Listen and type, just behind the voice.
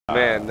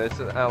Man, this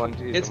is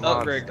LMG. Its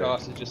upgrade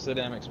cost is just so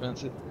damn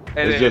expensive.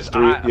 It's just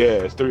three.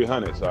 Yeah, it's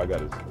 300. So I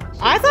got it.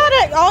 I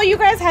thought all you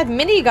guys had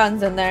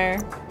miniguns in there.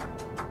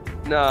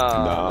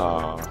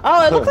 No.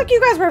 Oh, it looked like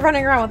you guys were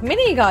running around with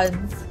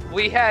miniguns.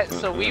 We had,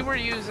 so we were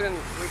using,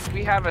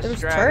 we have a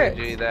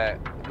strategy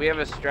we have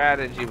a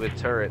strategy with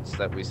turrets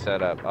that we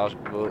set up. No,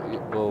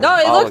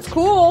 it looked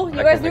cool.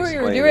 You guys knew what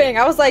you were doing.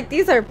 I was like,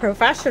 these are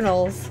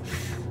professionals.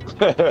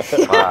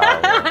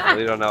 Wow,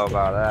 we don't know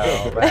about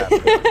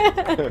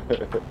that.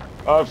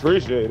 I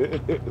appreciate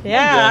it.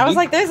 Yeah, I was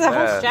like, there's a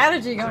whole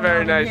strategy going on. It's a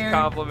very nice here.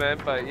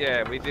 compliment, but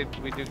yeah, we do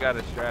got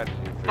a strategy.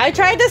 I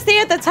tried to stay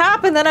at the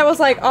top, and then I was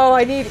like, oh,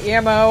 I need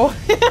ammo.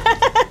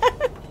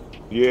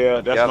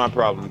 Yeah, that's my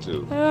problem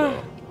too.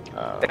 So,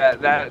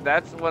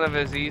 that's one of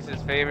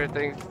Aziz's favorite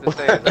things to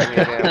say. Is I need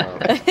ammo.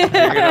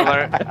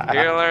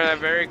 You're gonna learn that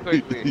very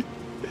quickly.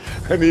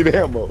 I need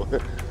ammo,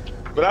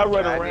 but I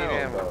run around. Need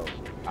ammo.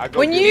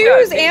 When you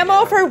use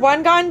ammo for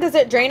one gun, does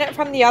it drain it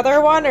from the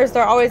other one, or is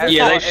there always a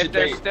if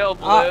they're still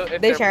blue, if they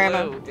they're share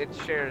blue, ammo. it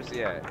shares,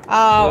 yeah.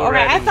 Oh, Blue, okay,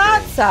 red, I and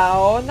thought green.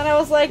 so, and then I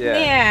was like,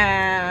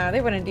 nah,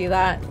 they wouldn't do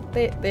that.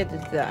 They did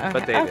that. Okay.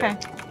 But they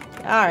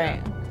did. All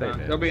right.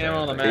 There'll be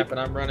ammo on the map, and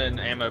I'm running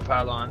ammo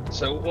pylon,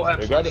 so we'll have.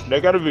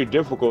 They gotta be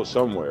difficult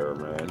somewhere,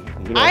 man.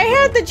 You know I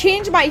had to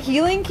change my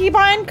healing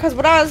keybind because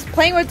when I was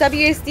playing with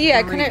WASD,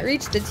 I couldn't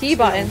reach the T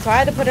button, so I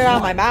had to put it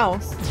on my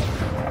mouse.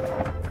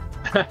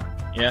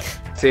 Yeah.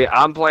 See,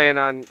 I'm playing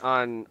on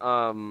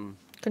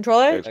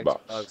Controller?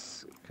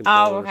 Xbox.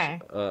 Oh, okay.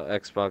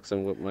 Xbox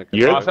and with my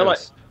controller. I feel like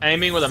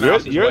aiming with a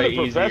mouse is you're way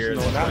the easier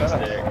professional, than not us.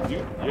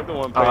 joystick. You're the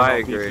one playing I on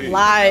agree. PC.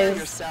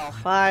 Lies.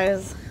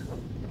 Lies.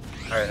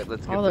 Alright,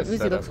 let's get Look, this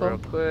Uzi set looks up real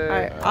cool. quick.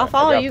 Alright, I'll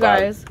follow you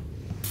guys.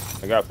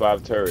 I got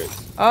 5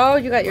 turrets. Oh,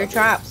 you got your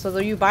traps, so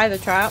you buy the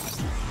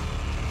traps?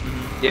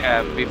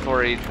 Yeah,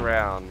 before each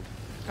round.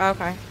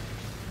 Okay.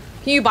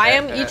 Can you buy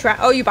them each round?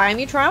 Oh, you buy them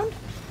each round?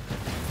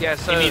 Yeah,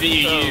 so... You need to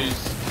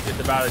use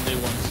to buy the new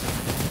ones.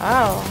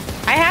 Oh.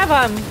 I have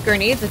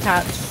grenades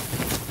attached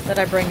that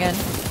I bring in.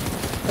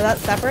 So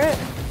that's separate?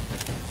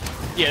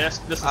 Yeah, that's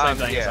the same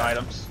thing as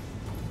items.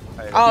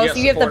 Oh, so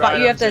you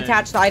have to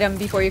attach the item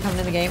before you come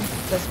in the game?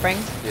 The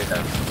springs?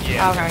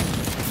 Yeah. Okay.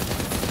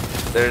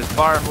 There's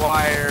barbed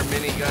wire,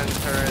 minigun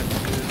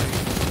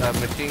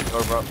turrets, machine,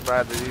 or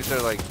rather, these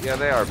are like, yeah,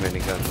 they are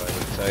miniguns, I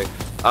would say.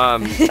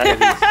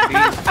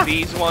 And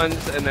these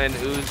ones, and then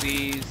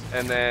Uzis,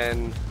 and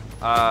then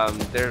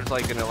there's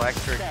like an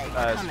electric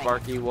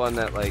sparky one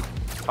that like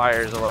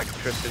fires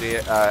electricity,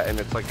 and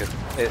it's like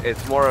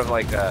it's more of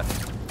like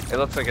it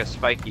looks like a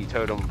spiky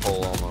totem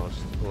pole almost.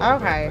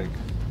 Okay.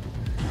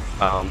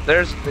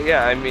 There's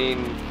I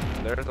mean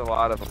there's a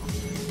lot of them,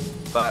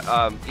 but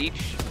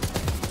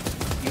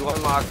you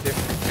unlock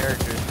different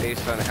characters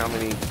based on how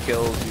many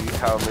kills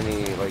how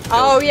many like.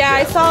 Oh yeah,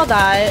 I saw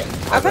that.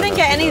 I couldn't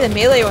get any of the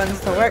melee ones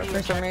to work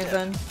for some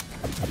reason.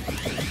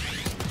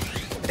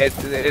 It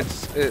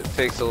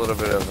takes a little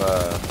bit of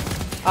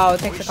Oh, it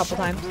takes a couple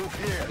times.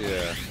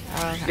 Yeah.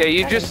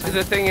 Okay. Yeah,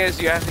 the thing is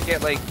you have to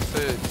get like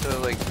so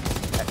like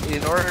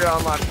in order to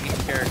unlock each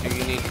character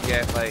you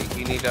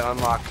need to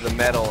unlock the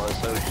medal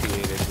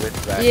associated with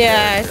that.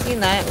 Yeah, character. I've seen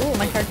that. Ooh,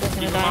 my character's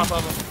gonna die.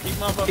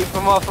 Keep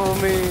him off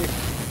of me.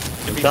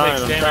 I'm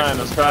trying.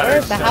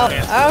 Where's the health?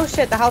 Oh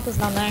shit, the health is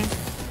down there.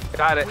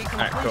 Got it.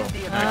 Alright, cool.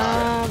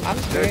 I'm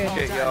Good screwed.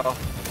 shit, y'all.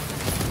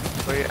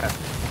 Where you at?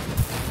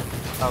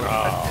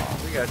 Oh,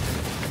 we got you.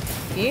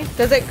 See?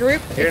 Does it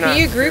group? Can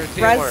you group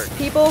res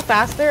people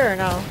faster or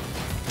no?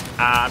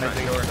 I'm I not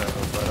think sure. so,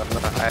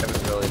 but I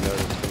haven't really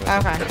noticed too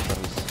much Okay.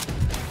 difference.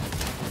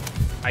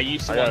 I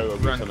used to I gotta want go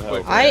to run get some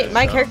quick. help.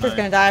 My character's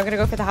gonna die. I'm gonna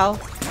go for the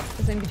health.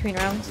 Just in between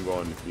rounds. I'm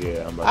going.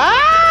 Yeah, I'm about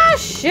Ah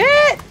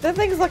shit! The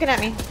thing's looking at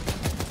me.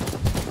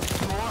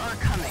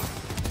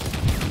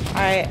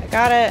 Alright, I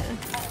got it.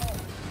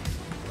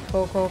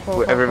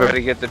 Cool.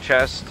 Everybody get the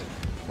chest.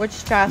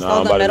 Which chest? No, Oh,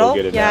 I'm the about to go middle?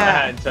 get it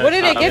Yeah. now. What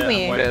did it give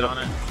me?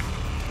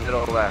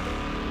 Middle left.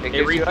 It gives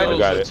you refills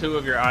got the it. 2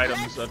 of your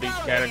items of each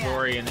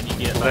category, and then you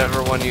get like,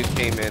 whatever one you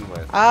came in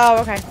with. Oh,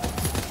 okay.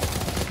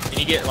 and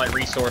you get like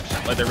resource,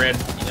 like the red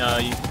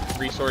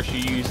resource you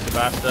use to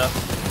buy stuff.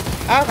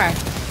 Okay.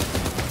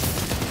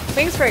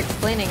 Thanks for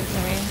explaining to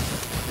me.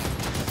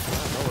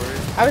 No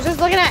worries. I was just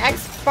looking at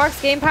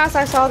Xbox Game Pass.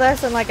 I saw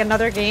this in like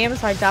another game,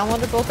 so I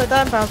downloaded both of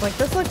them. But I was like,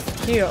 this looks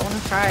cute. I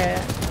want to try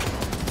it.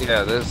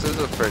 Yeah, this is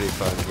a pretty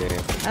fun game.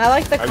 And I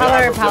like the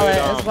color palette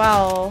as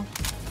well.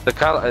 The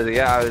color,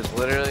 yeah, I was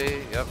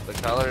literally, yep, the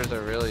colors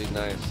are really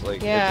nice.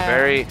 Like, Yeah.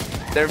 I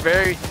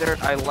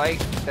like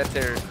that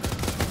they're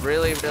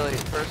really,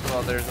 first of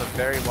all, there's a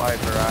very wide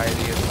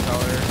variety of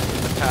colors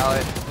in the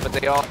palette, but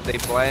they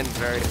blend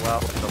very well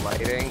with the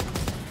lighting.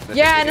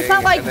 Yeah, and it's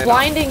not like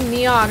blinding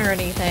neon or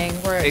anything,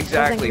 where it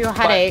doesn't give you a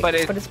headache, but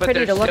it's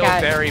pretty to look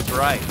at. But they're still very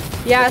bright.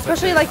 Yeah,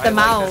 especially like the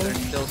mouths.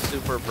 They're still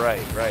super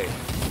bright, right.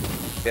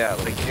 Yeah,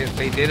 like,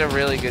 they did a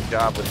really good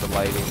job with the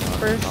lighting on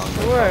For the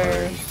sure.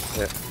 colors.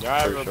 Yeah,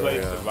 Y'all ever for sure,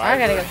 played yeah. Survivor? I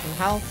gotta get some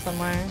health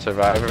somewhere.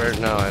 Survivor?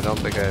 No, I don't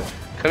think I...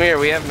 Come here,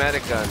 we have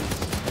medic guns.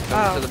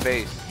 Come to the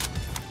base.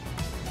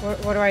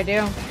 What do I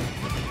do?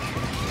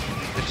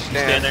 Just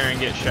stand there and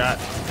get shot.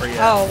 Or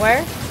Oh, where?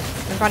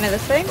 In front of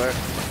this thing?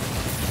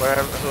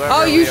 Whoever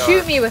Oh, you we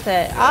shoot are. me with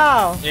it.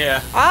 Oh.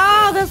 Yeah.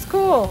 Oh, that's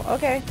cool.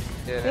 Okay.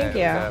 Yeah, Thank we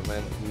you.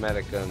 got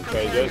medic guns.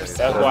 Okay, just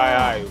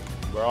FYI,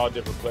 we're all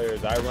different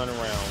players. I run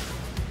around.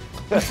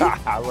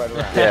 I run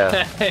around.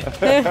 Yeah.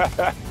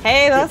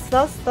 Hey, that's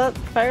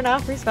fair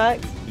enough.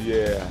 Respect.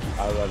 Yeah,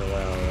 I run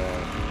around.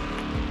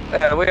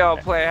 Yeah, we all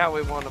play how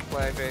we want to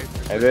play,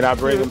 basically. And then I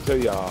bring them to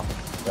y'all.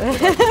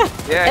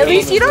 Yeah, At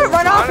least you don't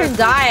run off and honestly,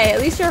 die. At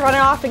least you're running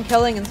off and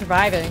killing and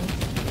surviving.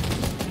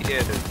 He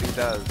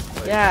does.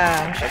 Like,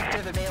 Yeah.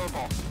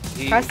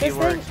 Press he this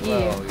works thing?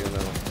 well, you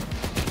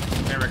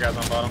know. Remember, guys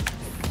on bottom.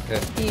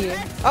 E.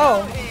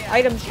 Oh,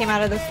 items came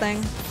out of this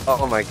thing.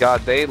 Oh my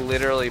god, they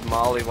literally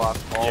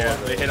mollywalked all Yeah,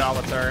 of they it. hit all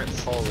the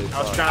turrets. Holy I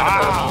was fuck. trying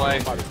to put them away.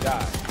 I'm about to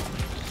die.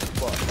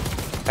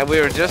 Fuck. And we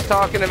were just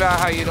talking about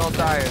how you don't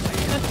die.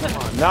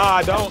 Nah,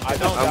 I don't. I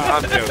don't.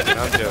 I'm die. joking.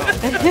 I'm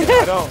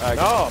joking. I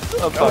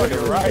don't. No,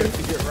 you're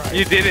right. You're right.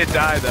 You didn't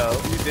die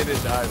though. You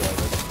didn't die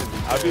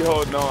though. I'll be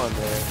holding on,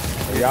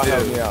 man. Y'all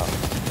help me out.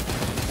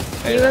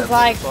 He was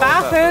like,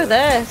 Bafu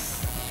this.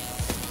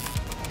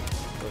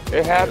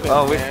 It happens,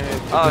 Oh, we.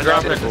 man. Oh,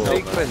 Drop no, it. the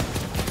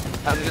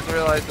sequence. I just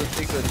realized the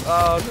sequence.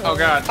 Oh no. Oh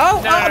god.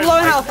 Oh, No, I'm low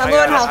in health. I'm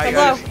low in health. I I'm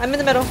got low. I'm in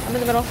the middle. I'm in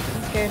the middle.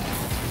 I'm scared.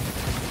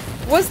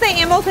 What's the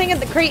ammo thing in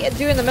the crate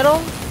do in the middle?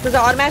 Does it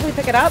automatically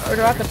pick it up, or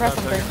do I have to press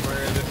something?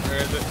 Where is it? Where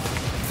is it?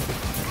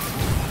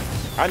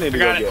 I need to I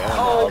got go it. get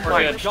ammo. Oh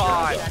my Good.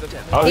 god.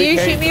 Oh, Can he you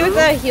came shoot me through? with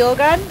a heal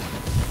gun?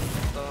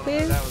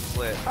 Please? That was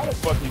lit. How the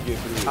fuck you get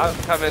through? I'm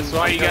coming. That's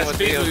why you got with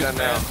speed the boost gun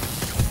now.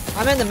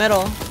 I'm in the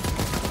middle.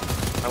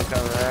 I'm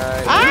coming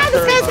right. Ah,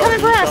 this guy's Sorry, coming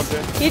for us.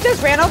 something. He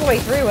just ran all the way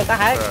through. What the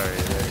heck? Sorry,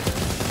 there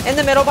you go. In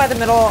the middle by the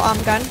middle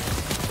gun.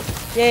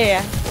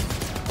 Yeah.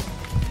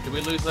 Did we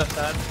lose left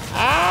side?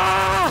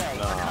 Ah!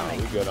 Nah,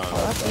 we good on Oh,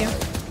 that that's you.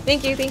 side.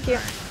 Thank you. Thank you.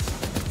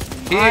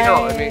 Heal.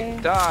 I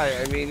mean, die.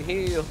 I mean,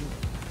 heal.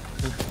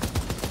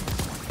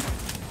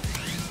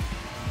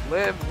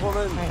 Live,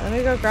 woman. All right, let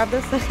me go grab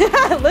this.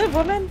 Live,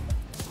 woman.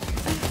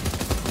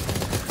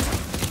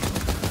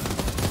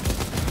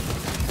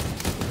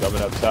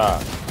 Coming up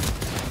top.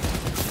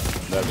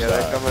 Left Yeah,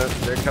 side.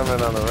 they're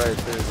coming on the right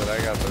too, but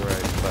I got the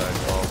right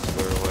side all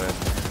squared away.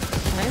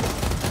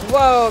 Nice.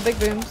 Whoa, big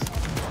booms.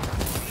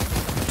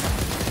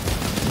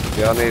 If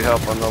y'all need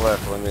help on the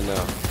left, let me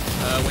know.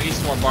 We need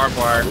some more barbed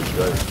wire. We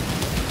good.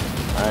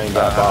 I ain't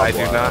got I barbed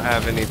do wire. not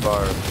have any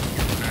barbs.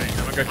 Alright,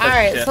 I'm gonna go touch All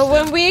right, the so chest.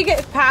 when we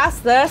get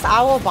past this,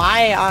 I will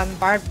buy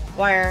barbed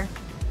wire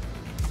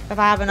if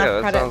I have enough Yeah,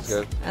 that credits,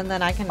 sounds good. and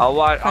then I can. I'll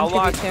watch the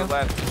contribute too.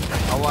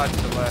 left. I'll watch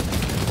the left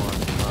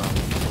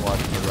one. Watch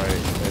the right,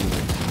 and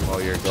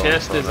while you're going.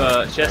 Chest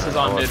is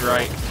on mid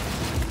right.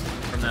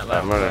 From that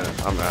left.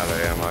 I'm out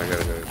of ammo. I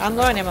gotta go. I'm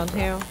low on ammo too.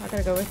 I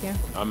gotta go with you.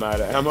 I'm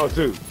out of ammo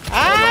too.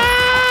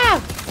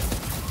 Ah!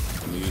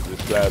 Let me use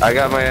this flash. I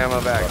got my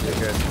ammo back. You're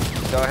good.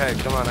 Go ahead.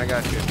 Come on, I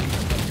got you.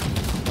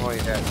 Come on,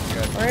 you got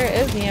it. Where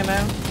is the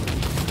ammo?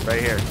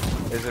 Right here.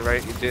 Is it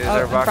right? Is there Oh,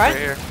 a in box front? right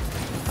here?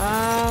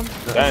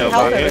 Damn,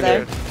 health right over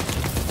there.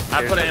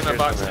 I put an Here's ammo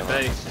box in some the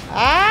ammo. base.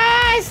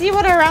 Ah, I see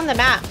one around the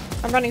map.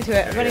 I'm running to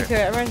it. I'm running to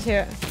it. I'm running to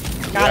it.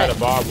 Got it. A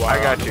barbed wire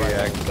I got on you, the Yak.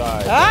 right-hand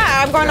side.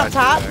 Ah, I'm going Got up you,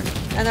 top, Yak.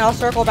 and then I'll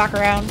circle back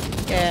around.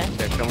 Yeah.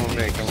 Yeah, come with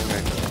me. Come with me.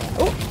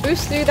 Oh,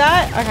 boost through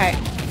that. Okay.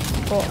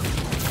 Cool.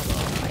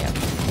 Oh my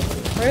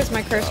god. Where's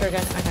my cursor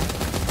again?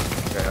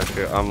 Okay. Got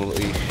you. I'm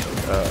leashed.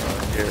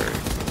 Here.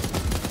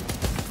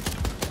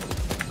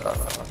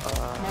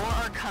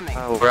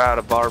 We're out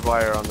of barbed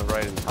wire on the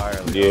right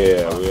entirely.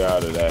 Yeah, we're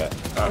out of that. We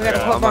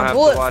gotta I'm put gonna more have to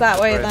bullets watch that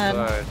the way right then.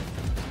 side.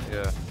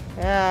 Yeah,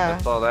 Yeah.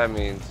 that's all that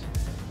means.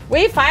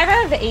 Wait, 5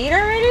 out of 8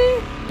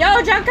 already?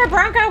 Yo, Junker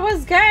Bronco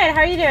was good. How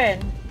are you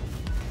doing?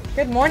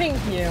 Good morning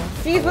to you.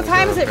 Steve, what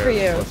time is it for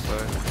you?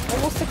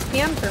 Almost 6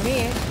 p.m. for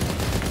me.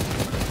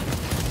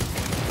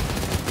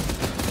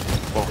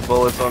 Well,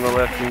 bullets on the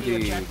left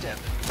indeed.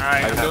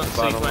 Alright, I'm got doing the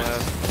bottom sequence.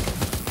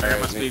 left. I got my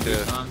Alright, me speed too.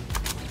 boost on.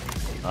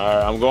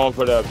 Alright, I'm going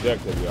for the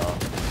objective, y'all.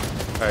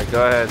 Alright,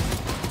 go ahead.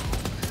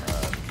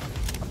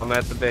 I'm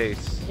at the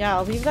base. Yeah,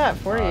 I'll leave that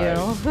for Alright.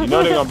 you. You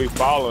know they're gonna be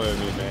following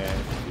me, man.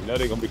 You know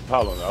they're gonna be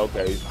following me.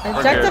 Okay.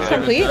 Objective Okay.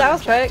 complete? That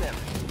was quick.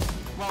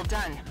 Well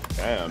done.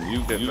 Damn,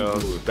 you Good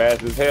was fellas.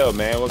 fast as hell,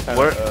 man. What kind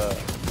Where- of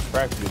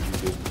practice did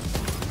you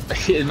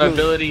do?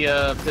 Mobility,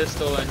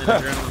 pistol, and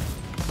then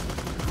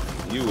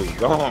adrenaline. You was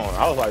gone.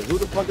 I was like, who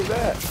the fuck is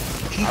that?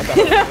 I thought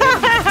it was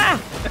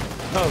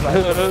I was like,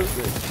 who is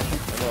this?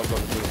 That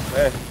motherfucker was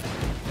fast.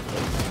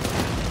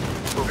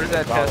 Where's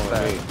that chest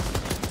Following at? me.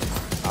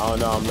 I don't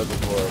know. I'm looking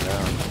for it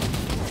now.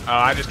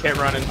 I just kept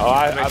running. Oh,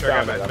 I Make sure I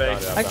found got it. my I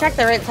base. found it. I checked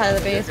the right side of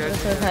the base, but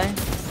it's okay.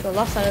 It's the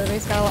left side of the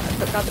base got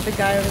the big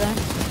guy over there.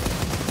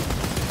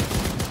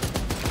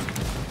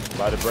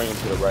 About to bring him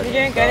to the right. You're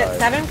doing good at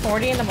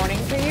 7:40 in the morning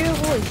for you?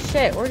 Holy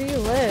shit, where do you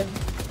live?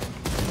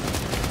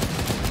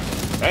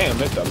 Damn,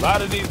 there's a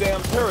lot of these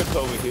damn turrets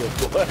over here,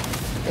 boy.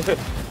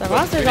 The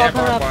monsters all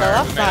coming up the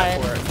left side.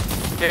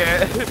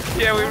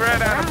 Yeah, we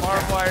ran out of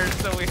barbed wire,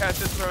 so we had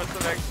to throw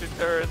some extra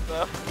turrets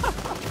up.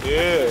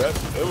 Yeah,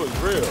 it was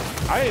real.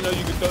 I didn't know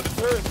you could throw the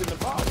turrets in the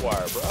barbed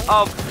wire, bro.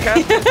 Oh,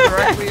 Keston's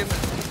directly in the...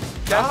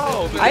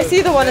 I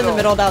see the one in the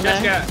middle down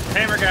Just there. got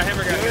hammer guy.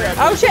 Yeah.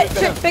 Oh shit,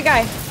 big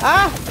guy.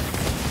 Ah!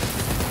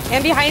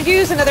 And behind you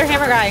is another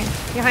hammer guy.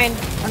 Behind,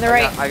 on the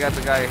right. I got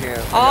the guy here.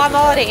 Oh, I'm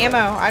all out of ammo.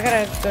 I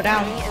gotta go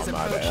down. I'm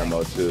out of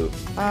ammo too.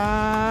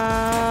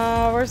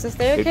 Where's the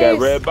staircase? Hit that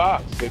red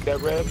box. Hit that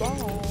red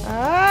box.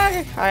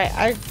 Alright,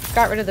 I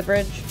got rid of the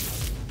bridge.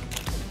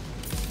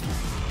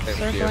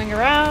 Circling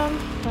around,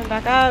 going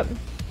back up.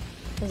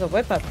 There's a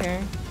whip up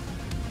here.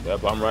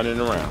 Yep, I'm running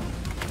around.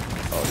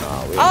 Oh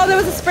no. Oh, there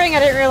was a spring. I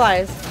didn't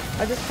realize.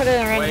 I just put it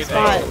in a random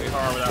spot. Hard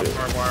without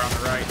barbed wire on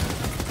the right.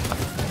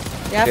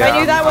 Yeah, if I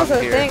knew that was a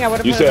thing, I would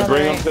have You put it said on the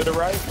bring right. them to the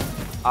right?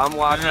 I'm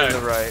watching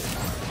the right.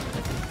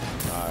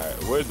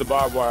 Alright, where's the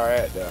barbed wire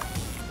at though?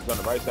 It's on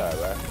the right side,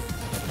 right?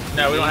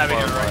 No, we don't have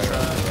any on the right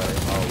side.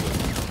 Oh,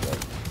 okay.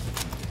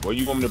 Where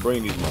you want me to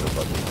bring these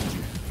motherfuckers?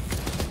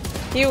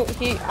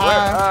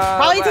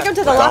 Probably take him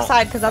to the left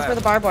side because that's where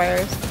the barbed wire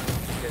is.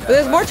 But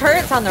there's more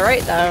turrets on the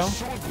right though.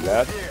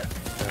 Left?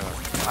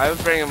 I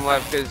would bring him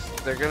left because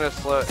they're gonna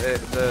slow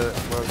it. We're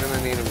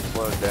gonna need him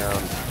slowed down.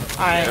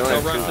 Alright.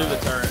 They'll run through the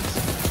turrets.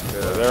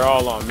 Yeah, they're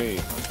all on me.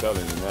 I'm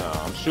telling you now.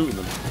 I'm shooting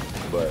them,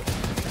 but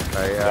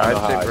Yeah, I'd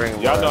say bring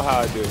him y'all left. know how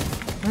I do.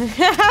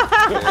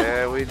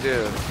 Yeah, we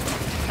do.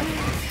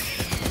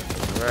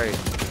 Right.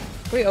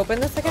 Can we open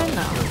this again?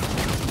 No.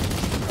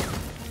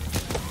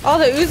 Oh,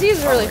 the Uzi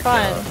is really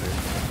fun. God,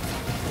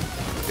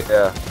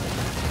 yeah.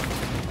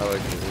 I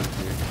like the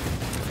Uzi.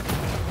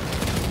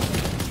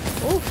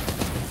 Oof.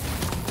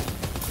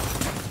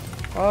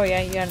 Oh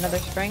yeah, you got another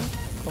spring?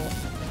 Cool.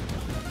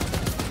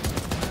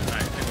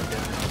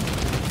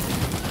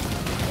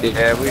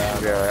 Yeah, we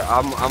should be alright.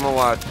 I'm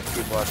gonna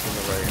keep watching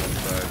the right hand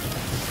side.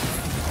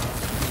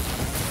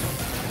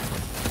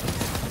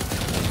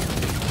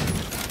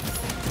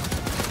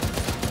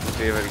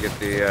 See if I can get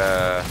the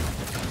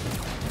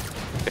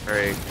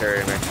carry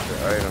an extra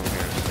item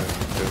here.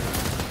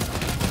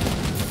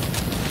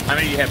 How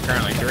many do you have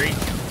currently? 3?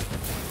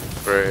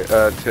 Right,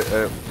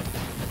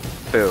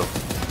 two.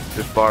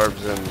 Just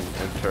barbs and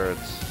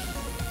turrets.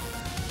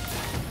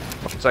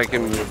 Once I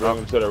can bring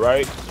them to the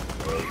right.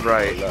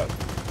 Right.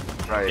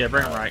 Left. Right. Yeah,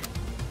 bring them right.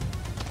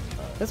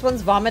 This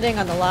one's vomiting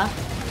on the left.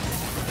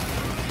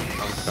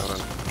 I'm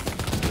coming.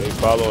 They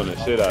following the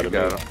shit out of me.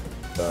 Got 'em.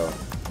 So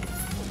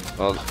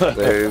Well,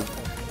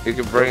 you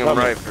can bring them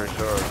right for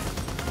sure.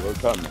 we're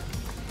coming.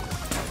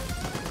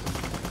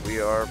 We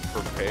are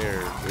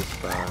prepared this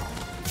time.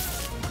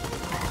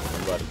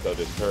 I'm about to throw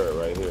this turret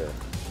right here.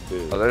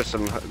 Dude. Oh, there's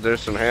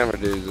some hammer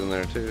dudes in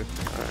there too.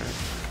 All right.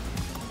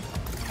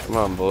 Come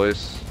on,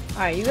 boys.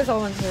 Alright, you guys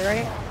all went to the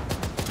right.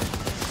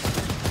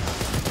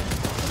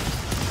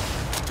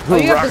 Oh,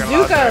 you have Rocket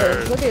bazookas!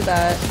 launchers. Look at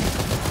that.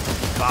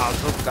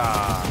 Bazooka.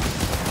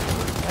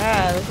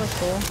 Yeah, this looks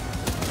cool.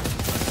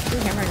 2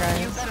 hammer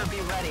guys.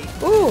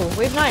 Ooh,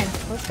 wave 9.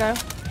 Let's go.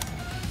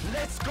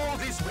 Let's go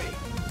this way.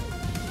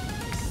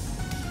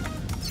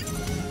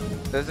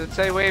 Does it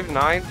say wave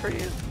 9 for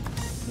you?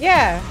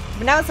 Yeah,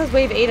 but now it says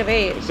wave 8 of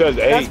 8. It says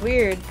 8. That's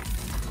weird.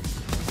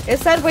 It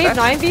said wave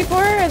 9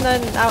 before, and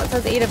then now it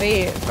says 8 of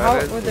 8. How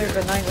would there have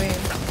been 9 waves?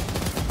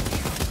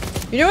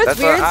 You know what's That's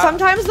weird? what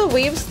Sometimes the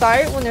waves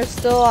start when there's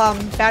still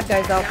bad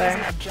guys out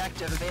there.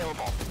 Objective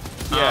available.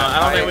 I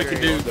don't think we agree.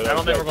 can do. I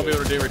don't think we're gonna be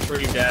able to do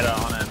retrieve data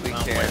on it. We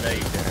can't. Wave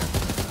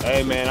 8.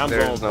 Hey man, I'm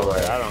There's going no for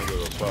it. way. I don't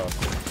give a fuck.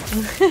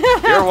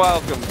 You're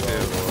welcome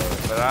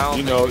to, but I don't.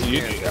 You know, think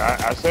you can.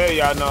 I say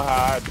y'all know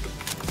how I do.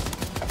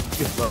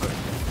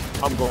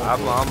 I'm going I'm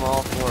for it.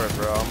 all for it,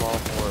 bro. I'm all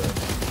for it.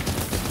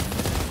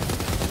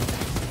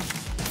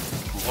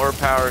 More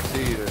power to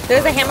you.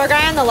 There's a hammer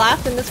guy on the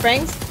left in the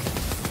springs.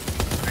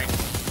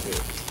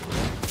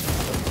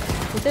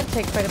 He did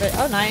take quite a bit.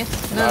 Oh, nice.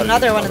 And then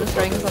another one in the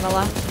springs on the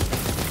left.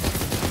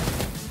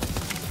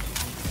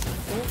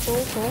 Cool,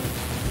 cool, cool.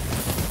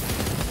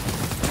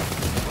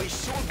 We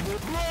should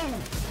move low.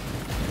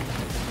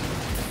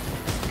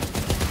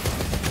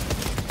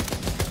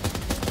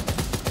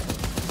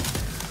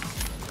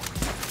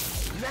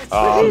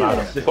 Oh, I'm out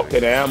of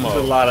fucking ammo.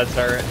 There's a lot of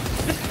turret.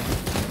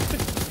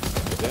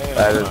 Damn,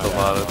 That is I'm a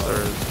lot of ammo.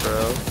 turns, bro.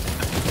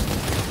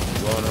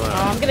 Going Oh,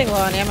 around. I'm getting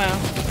low on ammo.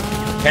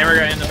 Hammer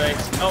guy in the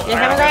base. Oh, Yeah,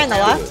 hammer guy on the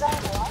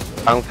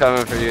left. I'm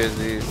coming for you,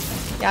 Aziz.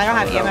 Yeah, I don't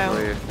have Hold on, ammo.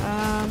 please.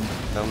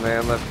 No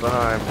man left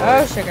behind, boy.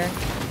 Oh, sugar.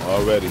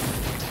 Already.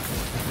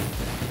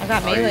 I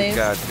got Oh, you melees.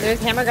 got you. There's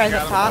hammer guys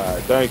up top.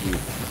 Alright, thank you.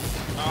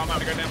 Oh, I'm about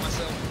to go down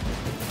myself.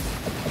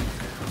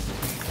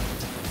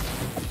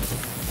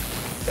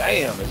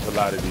 Damn, it's a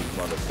lot of these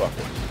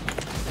motherfuckers.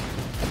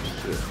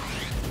 Shit.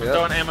 I'm Yep.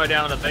 throwing ammo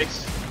down in the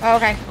base. Oh,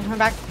 okay. I'm coming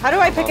back. How do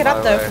I pick on it up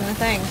my though way. from the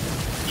thing?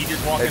 You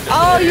just walk into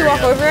Oh, the you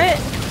walk area. over it?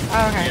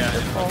 Oh, okay. Yeah,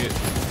 That's cool. good.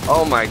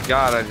 Oh my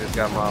god, I just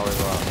got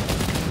mollywopped.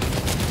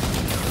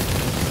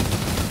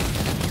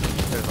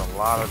 There's a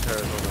lot of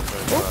turrets on the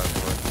first side.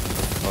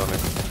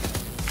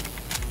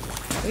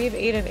 We have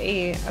 8 of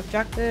 8.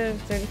 Objective,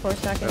 34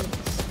 seconds.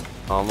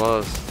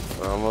 Almost.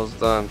 We're almost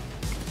done.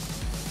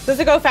 Does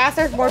it go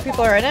faster if more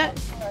people are in it?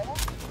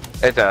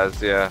 It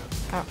does, yeah.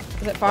 Oh,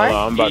 is it far? Hold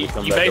on, I'm about to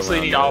come You back basically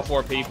around need there. all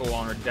 4 people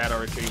on a data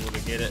retrieval to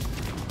get it.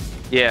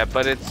 Yeah,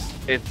 but it's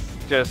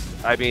just,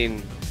 I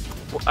mean,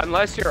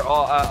 unless you're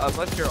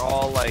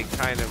all like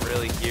kind of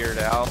really geared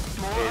out,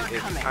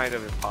 it's kind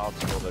of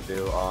impossible to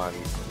do on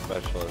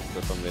specialist,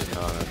 if I'm being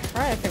honest. I'm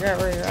trying to figure out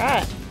where you're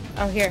at.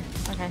 Oh, here.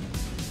 Okay.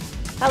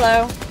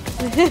 Hello.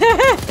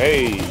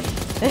 Hey.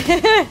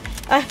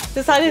 I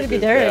decided to be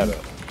dirty.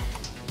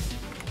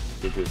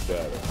 Get this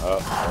data. Oh,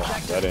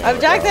 that ain't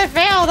Objective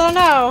failed. Oh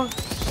no.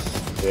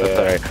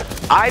 Yeah.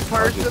 I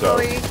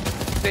personally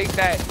think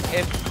that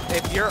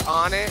if you're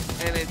on it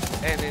and it's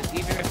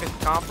even if it's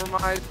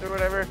compromised or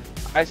whatever,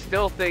 I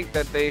still think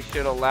that they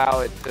should allow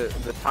it to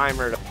the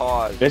timer to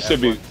pause. It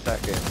should be 1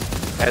 second,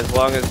 as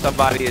long as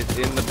somebody is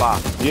in the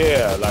box.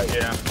 Yeah, like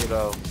You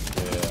know.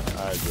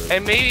 Yeah, I agree.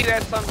 And maybe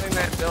that's something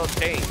that they'll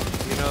change.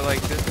 You know,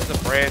 like this is a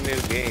brand new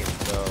game,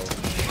 so.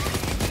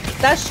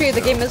 That's true. The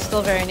game is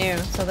still very new,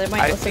 so they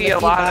might listen to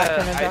feedback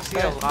and adjust it.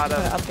 I see a lot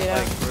of update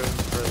like room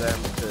for them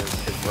to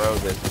grow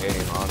this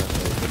game,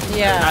 honestly.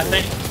 Yeah. I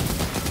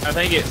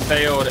think it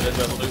failed as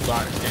a loot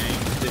box game.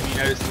 If you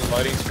notice the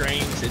loading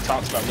screens, it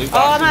talks about loot boxes.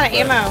 Oh, I'm out of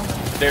ammo.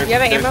 There's, You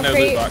have an there's ammo no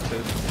crate? loot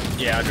boxes.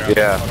 Yeah, I dropped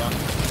Yeah. it. Hold on.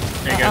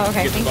 There you go. Oh,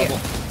 okay, Get the thank you.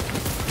 bubble.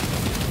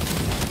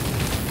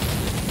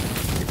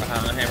 Get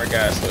behind the hammer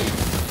guy so he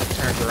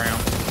turns around.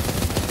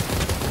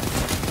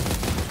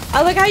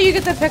 I like how you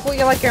get to pick what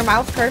you like your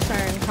mouse cursor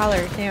and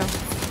color too.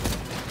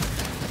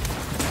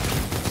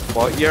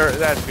 Well,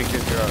 that's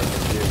because you're on the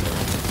computer.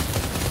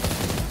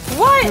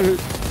 What?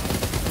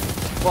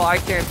 Well, I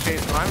can't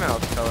change my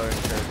mouse color and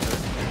cursor.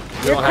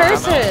 Your We don't have a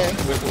cursor.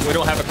 mouse. We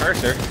don't have a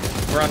cursor.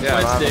 We're on Yeah,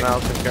 I twin have a stick.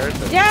 mouse and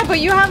cursor. Yeah, but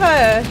you have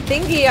a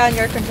thingy on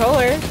your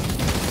controller.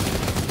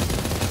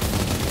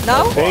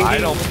 No? Well, I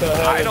Thingy? don't What the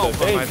hell is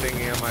put the my thing?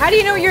 thingy on my How do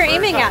you know what you're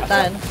controller. aiming at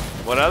then?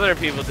 What other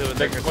people do with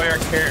their The way our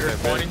character is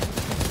pointing,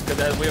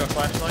 because we have a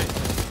flashlight.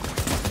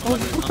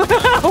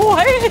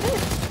 What?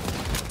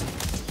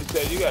 She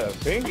said you got a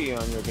thingy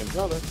on your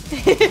controller.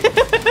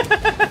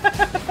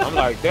 I'm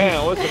like,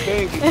 damn, what's the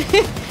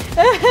thingy?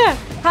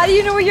 How do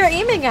you know what you're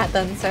aiming at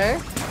then, sir?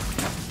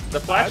 The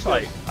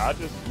flashlight. I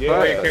just The way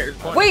your yeah. character's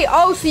pointing. Wait,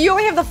 oh, so you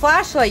only have the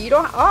flashlight. You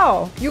don't.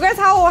 Oh, you guys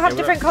all have Yeah,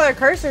 different color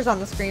cursors on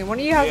the screen. One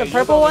of you has Yeah, a you're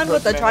purple the one only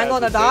with a person that triangle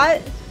and a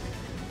has the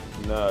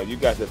dot. No, you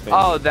got the thingy.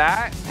 Oh,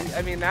 that?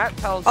 I mean, that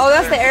tells. Oh,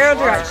 that's where the arrow you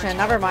are. direction.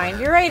 Never mind.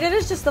 You're right. It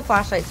is just the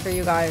flashlights for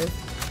you guys.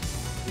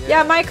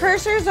 Yeah, my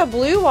cursor's a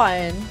blue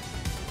one.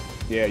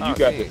 Yeah, you Oh,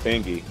 got neat. the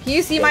thingy. Can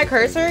you see my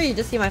cursor? Or you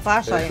just see my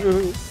flashlight.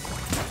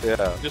 Yeah.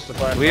 Just the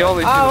flashlight. We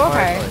only see Oh, the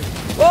okay. flashlight.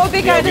 Whoa,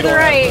 big Yeah, guy we to the don't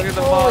have- right. Look at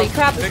the Holy boss.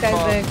 crap, this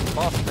guy's big.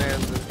 Boss man,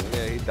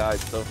 yeah, he died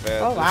so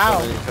fast. Oh, There's wow.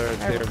 so many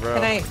turrets here, bro.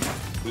 Can I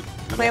We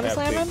clam don't have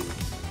slam him? thingy.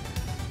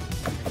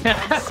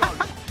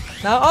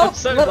 No? Oh, I'm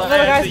so little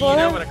glad guy's that below you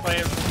know there. what a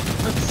clam.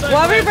 I'm so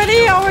Well, glad everybody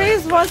you know what a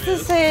always clam wants to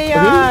is. say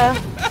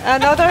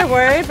another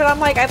word, but I'm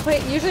like,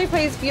 usually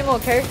plays female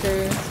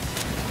characters.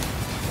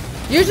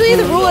 Usually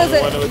the rule is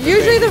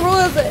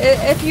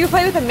if you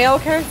play with a male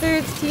character,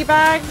 it's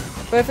teabag.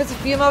 But if it's a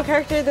female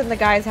character, then the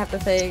guys have to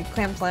say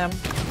clam slam.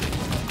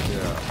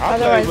 I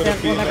Otherwise, played with a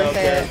then we'll never female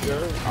say it.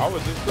 character. I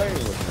was just playing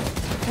with her.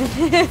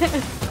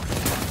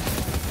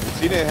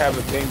 She didn't have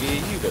a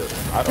thingy either.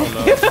 I don't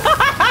know.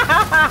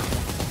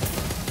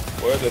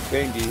 Where's the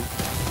thingy?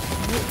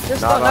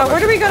 Just Not don't know. on Where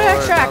do we go to the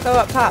extract? floor, Oh,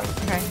 up top.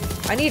 Okay.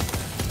 I need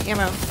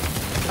ammo.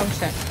 Oh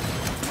shit.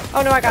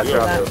 Oh no, I got You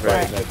some of have that. to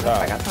right Alright. at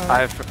that I got some of that.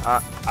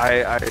 I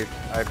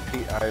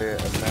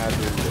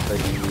imagined that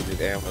you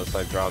needed ammo, so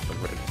I dropped them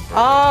right.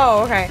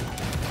 Oh, okay.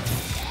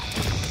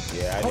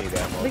 Yeah, I need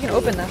ammo. We can too.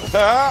 open this. It's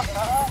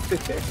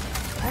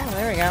Oh,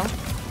 there we go.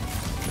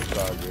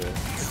 all good.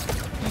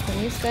 Open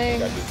these Got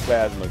things. this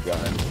plasma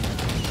gun.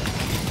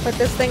 Put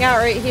this thing out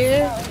right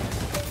here.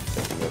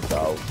 Taking this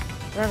out.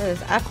 Whatever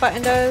this F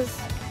button does.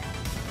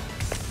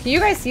 Can you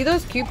guys see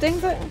those cube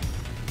things? Or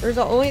is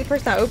the only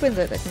person that opens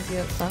it that can see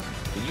that stuff?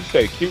 Did you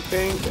say cute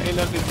things? Ain't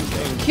nothing to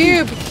say.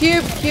 Cube.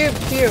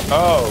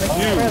 Oh, Like,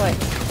 cute. where,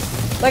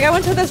 like I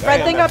went to this red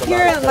Damn, thing that's up a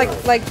here lot and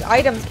of like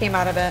items came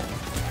out of it.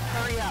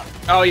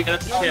 Oh yeah,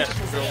 that's a chest.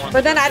 Real one.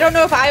 But then I don't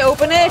know if I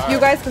open it, if you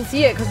guys can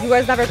see it, because you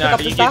guys never pick No, up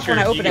but the you stuff get when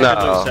I your, open you it. get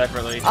your No. loot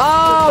separately.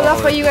 Oh,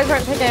 that's why you guys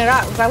weren't picking it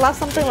up. Because I left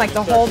something like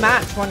the whole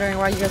match, wondering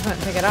why you guys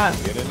wouldn't pick it up.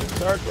 Get in the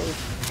circle.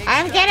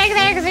 I'm getting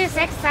there because there's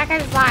 6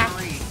 seconds left.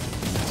 3, 2,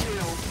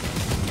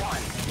 1.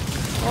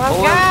 Let's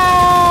It's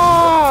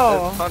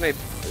go! funny.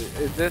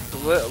 This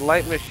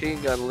light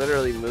machine gun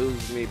literally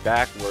moves me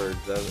backwards.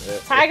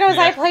 Tigers,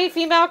 I Yeah. play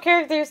female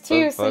characters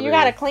too, So so you funny.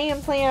 gotta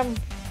clam slam,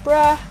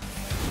 bruh.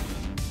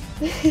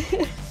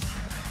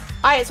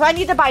 Alright, so I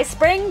need to buy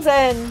springs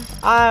and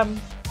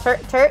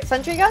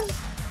sentry gun?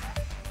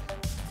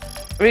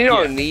 I mean, you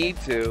don't need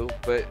to,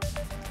 but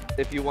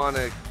if you want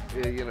to,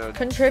 you know, if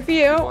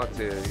Contribute. you want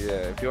to,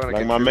 yeah. If you want to,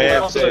 Like my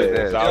man also- said, it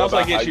it's all also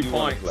about gets how you you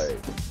wanna points. play.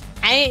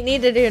 I ain't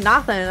need to do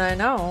nothing, I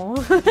know.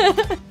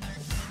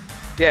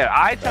 Yeah,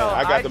 I tell.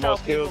 I got the tell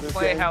most kills people this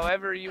play game.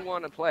 however you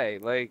want to play.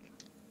 Like,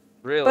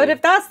 Really? But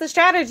if that's the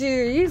strategy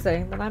you're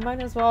using, then I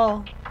might as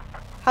well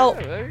help.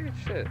 Yeah, maybe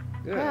shit.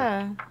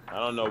 Yeah. I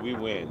don't know. We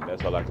win.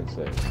 That's all I can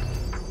say.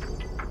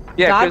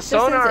 Yeah, Dodge because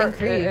sonar,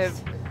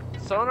 distance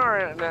if sonar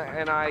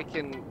and I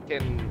can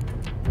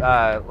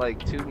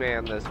like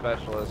two-man the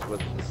specialist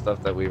with the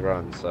stuff that we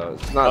run, so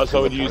it's not. Oh,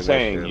 so what too are you much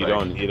saying? issue, You like-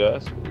 don't need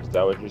us? Is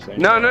that what you're saying?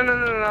 No,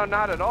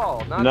 not at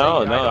all. Not No,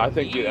 saying no. I don't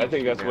think need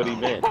that's you what he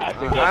now. meant. I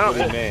think I that's don't.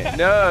 what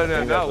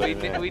he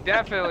meant. No. We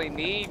definitely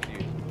need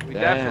you. We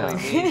Damn.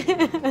 definitely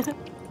need you.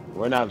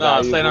 We're not No,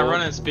 I'm saying I'm valuable.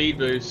 running speed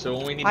boost, so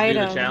when we need to do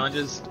Items. the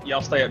challenges,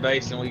 y'all stay at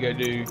base and we go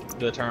do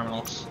the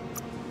terminals.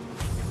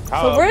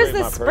 How So where's upgrade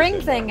the my spring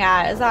person, thing though?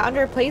 at? Is that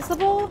under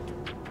placeable?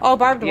 Oh,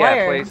 barbed Yeah,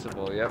 wire.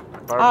 placeable. Yep.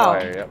 Barbed Oh.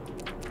 wire. Yep.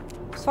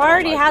 So I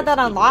already like had this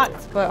that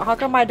unlocked, but how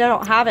come I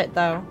don't have it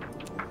though?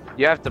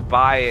 You have to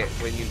buy it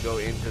when you go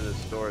into the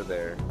store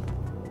there.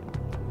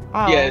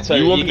 Oh. Yeah, so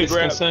You you want me to gets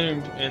grab-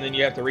 consumed, and then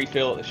you have to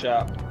refill at the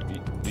shop.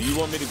 Do you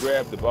want me to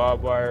grab the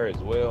barbed wire as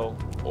well,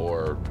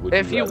 or would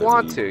If you rather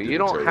want me to, do you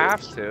the don't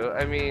have turrets? to.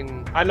 I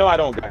mean, I know I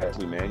don't got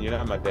to, man. You're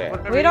not my dad.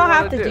 whatever We you don't wanna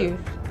have to do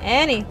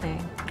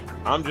anything.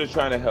 I'm just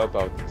trying to help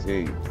out the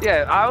team.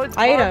 Yeah, I would barbed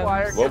Items.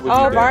 wire. What would you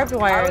Oh, do? barbed I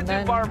wire would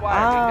then. do barbed wire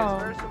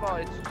because Oh. first of all,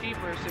 it's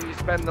cheaper, so you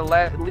spend the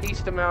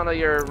least amount of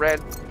your red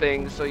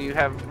things, so you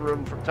have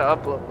room to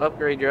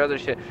upgrade your other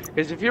shit.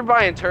 Because if you're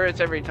buying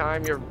turrets every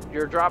time,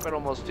 you're dropping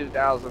almost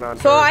 2,000 on.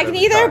 So turrets I can every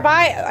either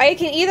time. I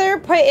can either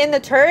put in the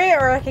turret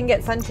or I can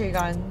get sentry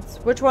guns.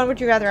 Which one would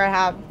you rather I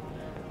have?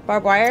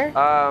 Barbed wire?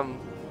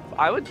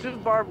 I would do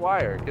barbed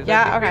wire because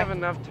Yeah, I think okay. we have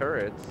enough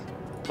turrets.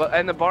 But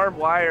and the barbed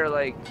wire,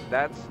 like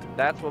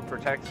that's what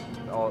protects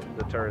all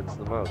the turrets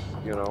the most,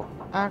 you know.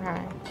 Okay.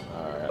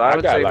 Alright. So I I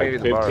would got say like maybe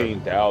the bar.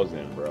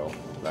 15,000, bro.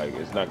 Like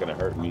it's not gonna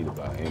hurt me to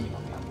buy anything.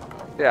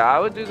 Yeah, I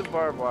would do the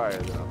barbed wire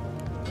though.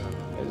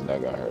 It's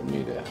not gonna hurt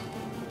me to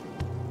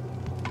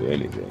do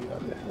anything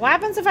on that. What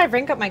happens if I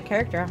rank up my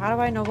character? How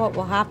do I know what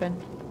will happen?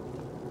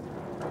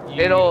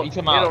 It'll you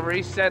come out. it'll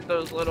reset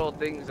those little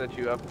things that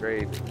you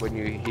upgrade when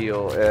you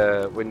heal.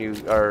 When you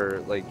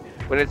are like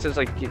when it says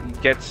like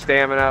get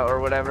stamina or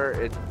whatever,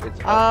 it's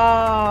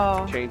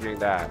Oh. changing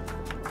that.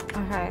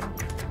 Okay.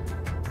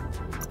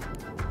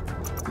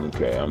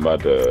 Okay, I'm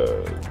about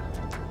to.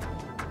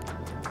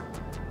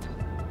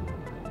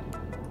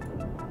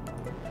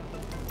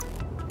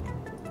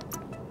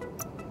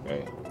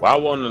 Okay. Why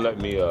won't it let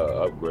me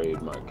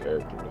upgrade my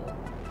character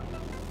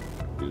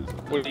though?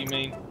 What do you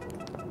mean?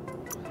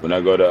 When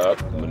I go to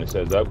when it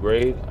says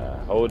upgrade, I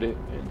hold it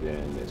and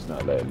then it's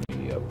not letting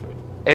me upgrade.